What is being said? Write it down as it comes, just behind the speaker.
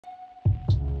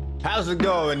How's it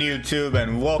going, YouTube?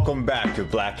 And welcome back to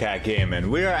Black Cat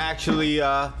Gaming. We are actually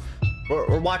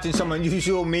we're watching some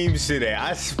unusual memes today.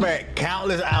 I spent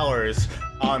countless hours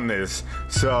on this,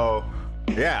 so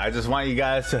yeah, I just want you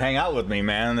guys to hang out with me,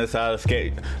 man. Let's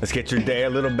get your day a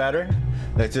little better.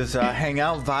 Let's just hang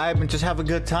out, vibe, and just have a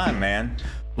good time, man.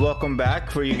 Welcome back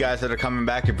for you guys that are coming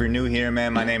back. If you're new here,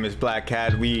 man, my name is Black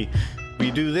Cat. We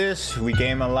do this, we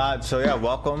game a lot, so yeah,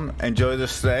 welcome, enjoy the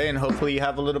stay, and hopefully you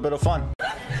have a little bit of fun.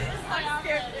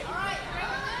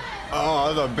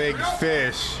 Oh, the big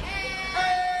fish.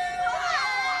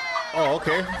 Oh,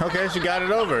 okay, she got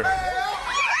it over.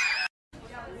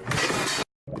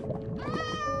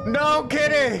 No,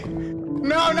 kitty!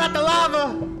 No, not the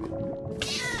lava!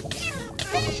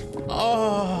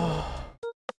 Oh.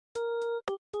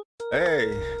 Hey,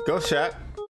 go Shaq.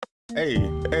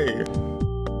 Hey.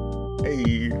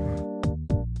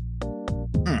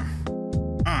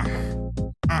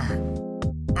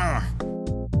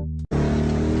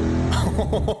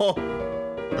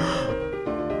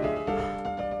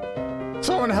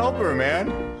 Someone help her,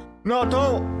 man. No,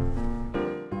 don't.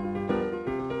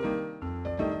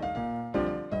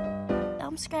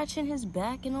 I'm scratching his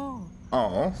back and all.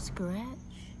 Oh. Scratch.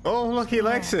 Oh, look, he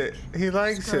likes it. He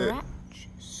likes it.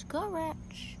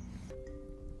 Scratch.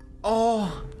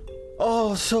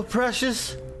 Oh, so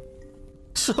precious.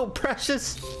 So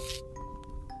precious.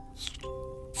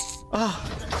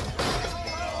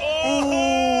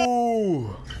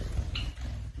 Ooh.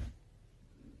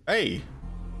 Hey.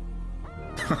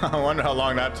 I wonder how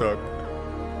long that took.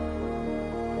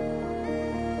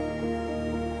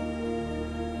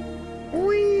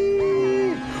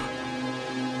 Whee!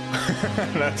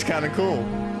 That's kind of cool.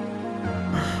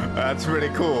 That's pretty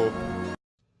cool.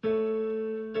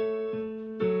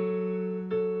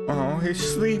 Oh, he's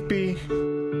sleepy.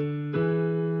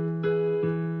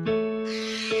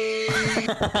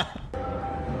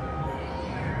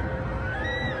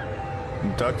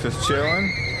 Duck is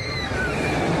chilling.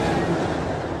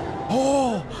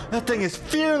 Oh, that thing is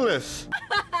fearless.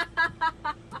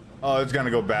 Oh, it's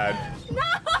gonna go bad. No!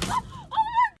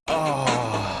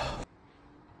 Oh.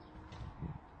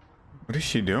 What is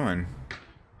she doing?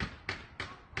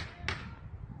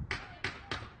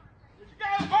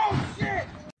 Oh shit!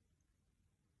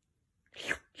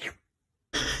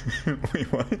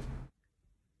 Wait, what?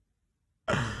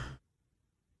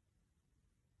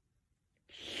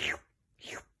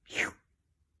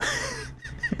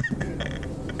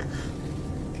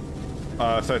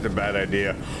 Such a bad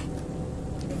idea.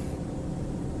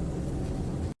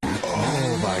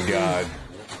 Oh my god.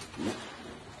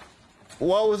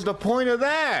 What was the point of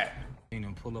that?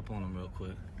 Pull up on him real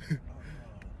quick.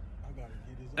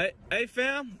 Hey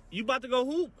fam, you about to go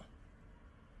hoop?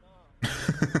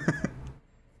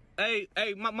 hey,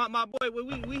 my boy,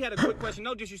 we had a quick question,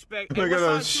 no disrespect. Look Hey, at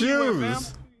those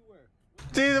shoes.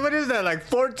 Dude, what is that, like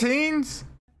 14s?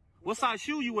 What size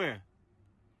shoe you wear?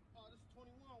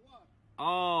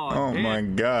 Oh, Oh damn. my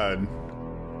god.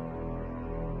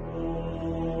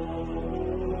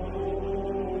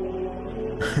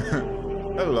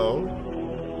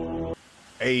 Hello.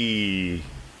 Hey.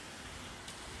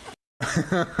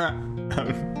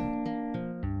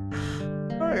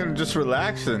 I'm just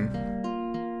relaxing.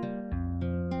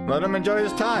 Let him enjoy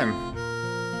his time.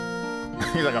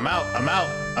 He's like, I'm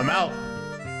out.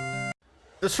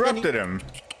 Disrupted him.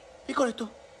 Piccoletto,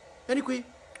 vieni qui.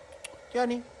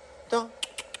 Tieni, to.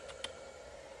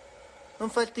 Non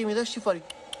fa il timido, esci fuori.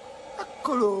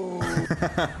 Eccolo.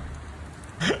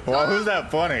 Why was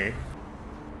that funny?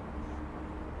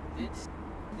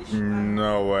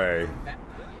 No way.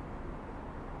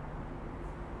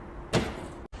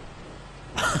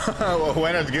 Well,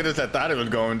 went as good as I thought it was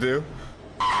going to.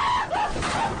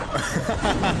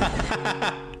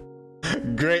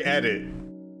 Great edit.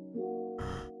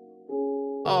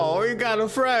 Oh, you got a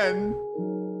friend.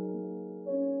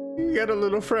 You got a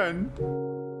little friend.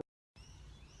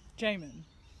 Jamin,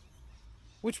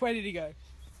 which way did he go?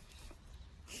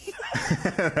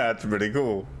 That's pretty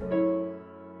cool.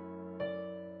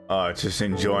 Oh, just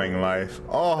enjoying life.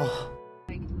 Oh.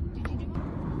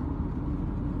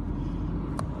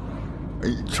 Are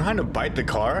you trying to bite the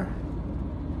car?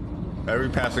 Every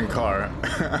passing car.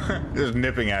 Just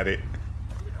nipping at it.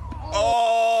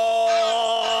 Oh!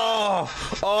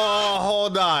 Oh,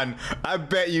 hold on. I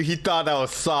bet you he thought that was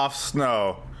soft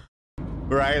snow.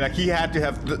 Right? Like he had to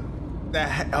have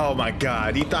oh my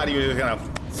god. He thought he was just gonna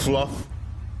fluff.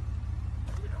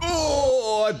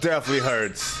 Oh, it definitely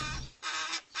hurts.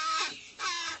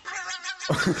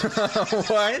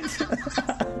 What?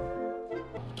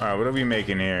 Alright, what are we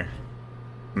making here?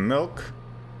 Milk?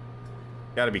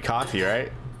 Gotta be coffee,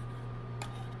 right?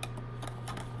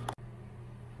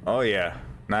 Oh yeah,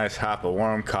 nice hop of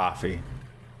warm coffee.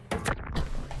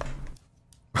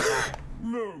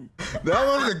 That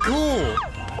wasn't cool.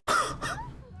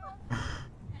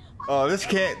 Oh, this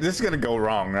is gonna go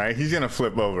wrong, right? He's gonna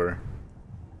flip over.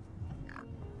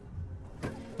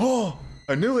 Oh,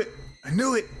 I knew it. I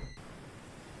knew it.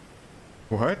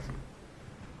 What?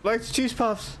 Likes cheese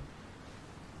puffs.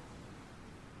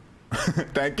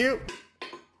 Thank you.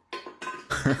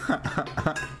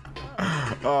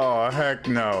 Oh, heck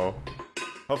no.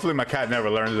 Hopefully my cat never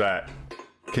learns that.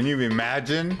 Can you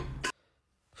imagine?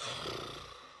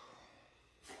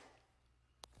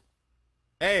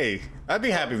 Hey, I'd be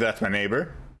happy if that's my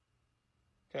neighbor.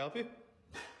 Can I help you?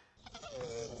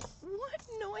 What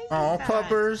noise Oh, is that?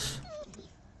 puppers.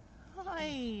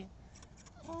 Hi.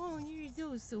 Oh, you're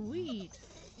so sweet.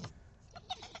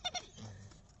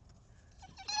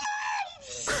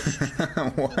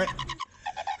 What?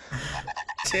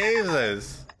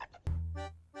 Jesus.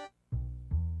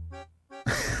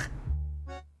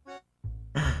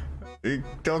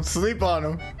 Don't sleep on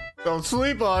him. Don't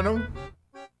sleep on him.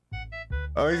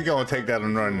 Oh, he's gonna take that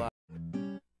and run.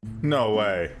 No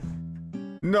way.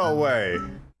 No way.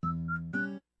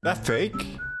 That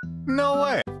fake? No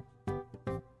way.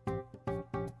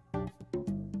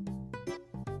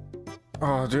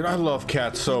 Oh, dude, I love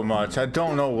cats so much. I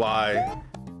don't know why.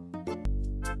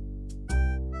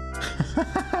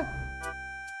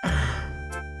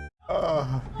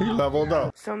 He leveled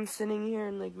up. So I'm sitting here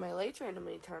and like my lights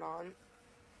randomly turn on.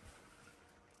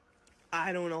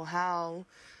 I don't know how,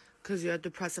 cause you have to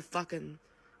press a fucking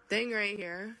thing right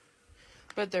here.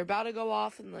 But they're about to go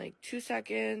off in like 2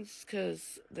 seconds,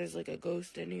 cause there's like a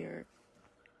ghost in here.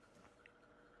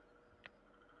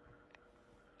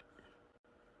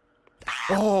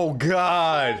 Oh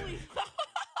God,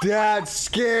 that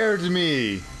scared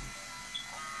me.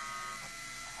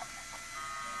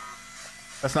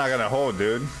 That's not gonna hold,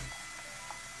 dude.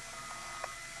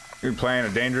 You're playing a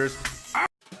dangerous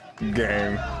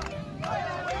game.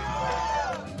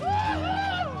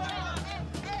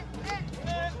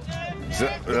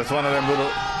 That's one of them little.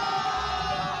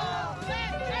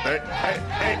 Hey.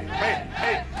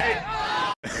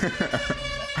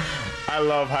 I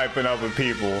love hyping up with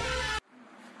people.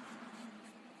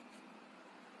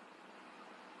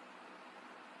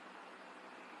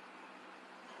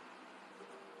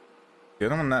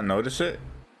 Did anyone not notice it?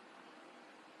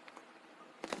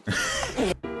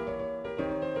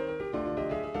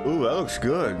 Ooh, that looks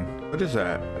good. What is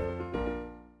that?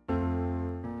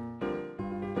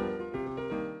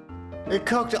 It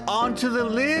cooked onto the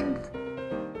lid?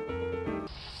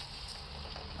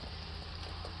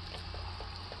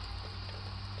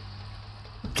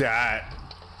 That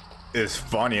is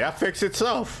funny. That fixed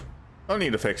itself. Don't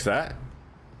need to fix that.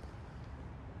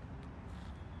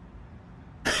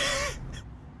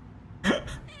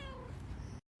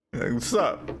 What's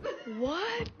up?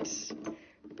 What?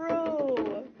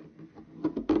 Bro.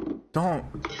 Don't.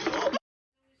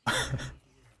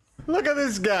 Look at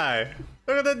this guy.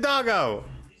 Look at the doggo.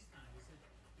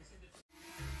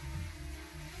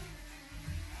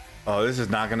 Oh, this is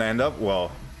not gonna end up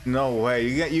well. No way.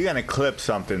 You gonna clip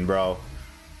something, bro.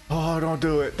 Oh, don't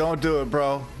do it. Don't do it,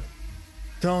 bro.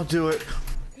 Don't do it.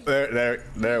 There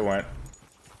it went.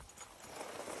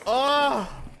 Oh.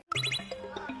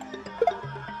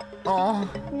 Oh,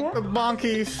 the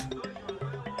bonkies.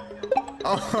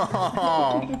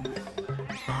 Oh.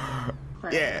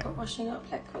 Yeah. Washing up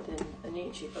liquid in a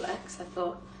Nutribullex, I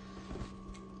thought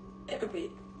it would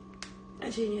be a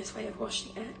genius way of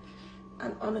washing it,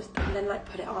 and honestly, and then like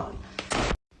put it on.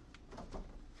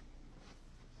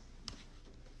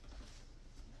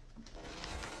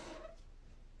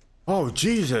 Oh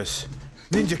Jesus,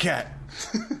 Ninja Cat.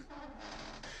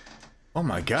 Oh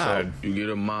my God. So you get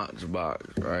a Mox box,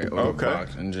 right? Or Okay. a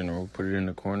box in general. Put it in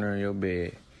the corner of your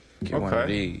bed. Get one of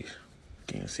these.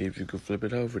 Can you see if you can flip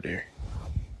it over there?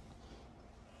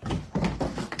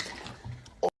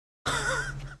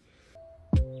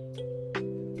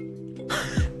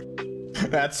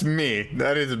 That's me.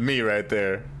 That is me right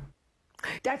there.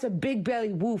 That's a big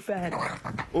belly woo fan.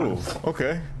 Ooh,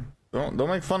 okay. Don't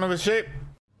make fun of his shape.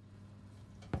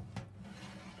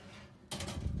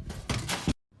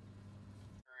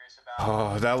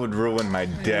 Oh, that would ruin my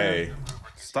day.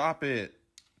 Stop it.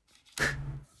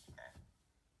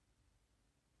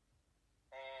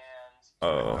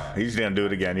 Oh, he's gonna do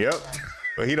it again. Yep.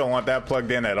 But he don't want that plugged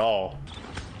in at all.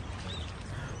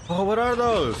 Oh, what are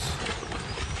those?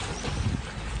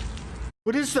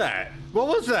 What is that? What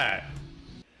was that?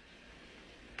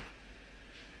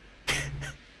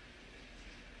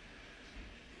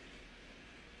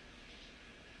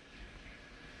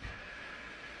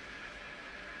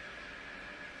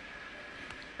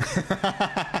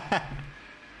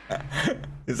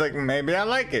 He's like, maybe I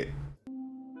like it.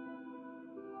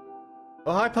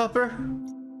 Oh, hi, Pupper.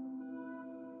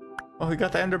 Oh, he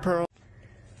got the ender pearl.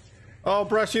 Oh,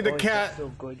 Brushy the cat.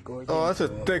 Oh, that's a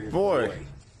thick boy.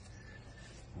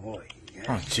 Oh,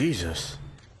 Jesus.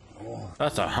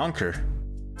 That's a hunker.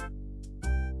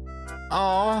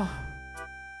 Oh.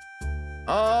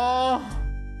 Oh.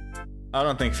 I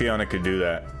don't think Fiona could do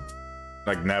that.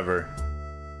 Like, never.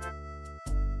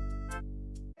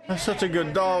 That's such a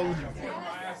good dog.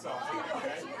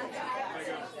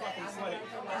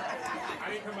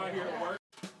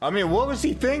 I mean, what was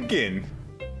he thinking?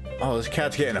 Oh, this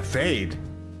cat's getting a fade.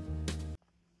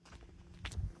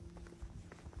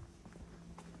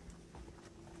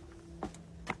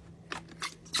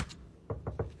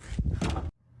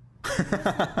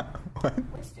 What?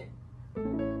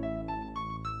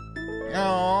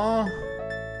 Aww.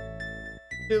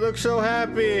 You look so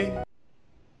happy.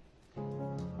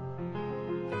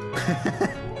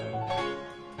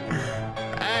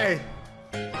 Hey.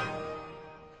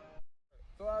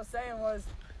 So what I was saying was,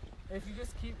 if you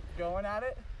just keep going at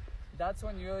it, that's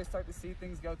when you really start to see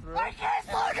things go through. I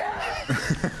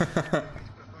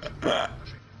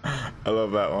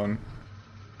love that one.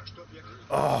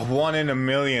 Oh, 1 in a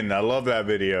million. I love that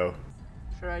video.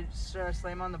 Should I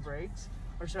slam on the brakes?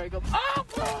 Or should I go,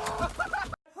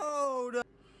 hold up.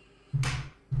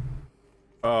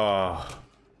 Oh,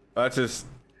 that just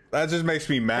makes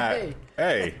me mad.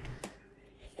 Hey.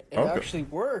 It actually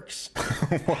works.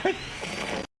 What?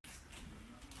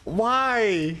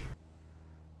 Why?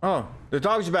 Oh, the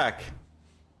dog's back.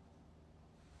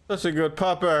 That's a good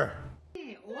pupper.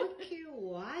 Okay,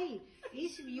 why?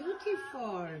 It's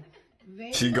beautiful.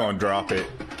 She gonna drop it.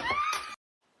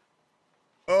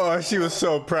 Oh, she was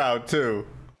so proud too.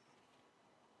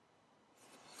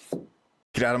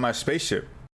 Get out of my spaceship.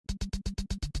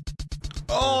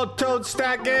 Oh, toad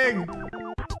stacking.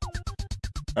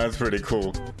 That's pretty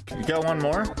cool. You got one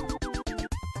more?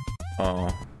 Oh.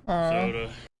 Soda.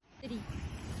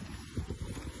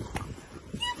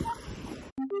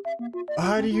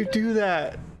 How do you do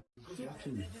that?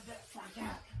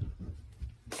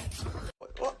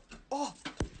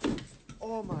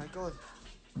 Oh my god.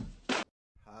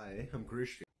 Hi, I'm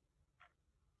Christian.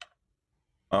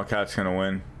 Oh, cat's gonna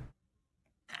win.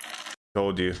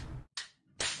 Told you.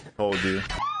 Told you.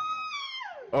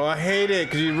 Oh, I hate it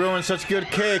because you ruined such good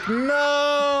cake.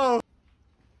 No!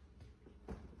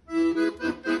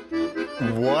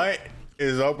 What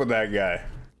is up with that guy?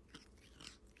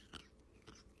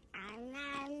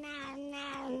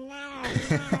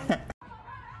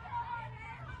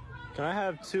 Can I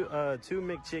have two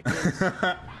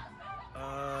McChickens?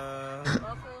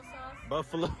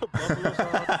 Buffalo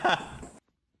sauce.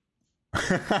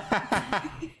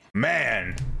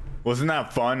 Man, wasn't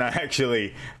that fun? I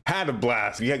actually had a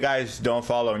blast. If you guys don't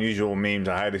follow Unusual Memes,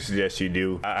 I highly suggest you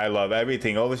do. I love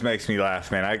everything. Always makes me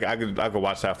laugh, man. I could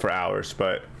watch that for hours.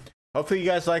 But hopefully you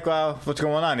guys like what's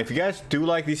going on. If you guys do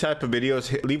like these type of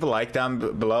videos, leave a like down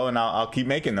below, and I'll keep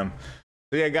making them.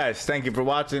 So yeah, guys, thank you for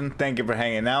watching. Thank you for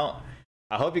hanging out.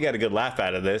 I hope you got a good laugh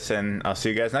out of this, and I'll see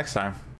you guys next time.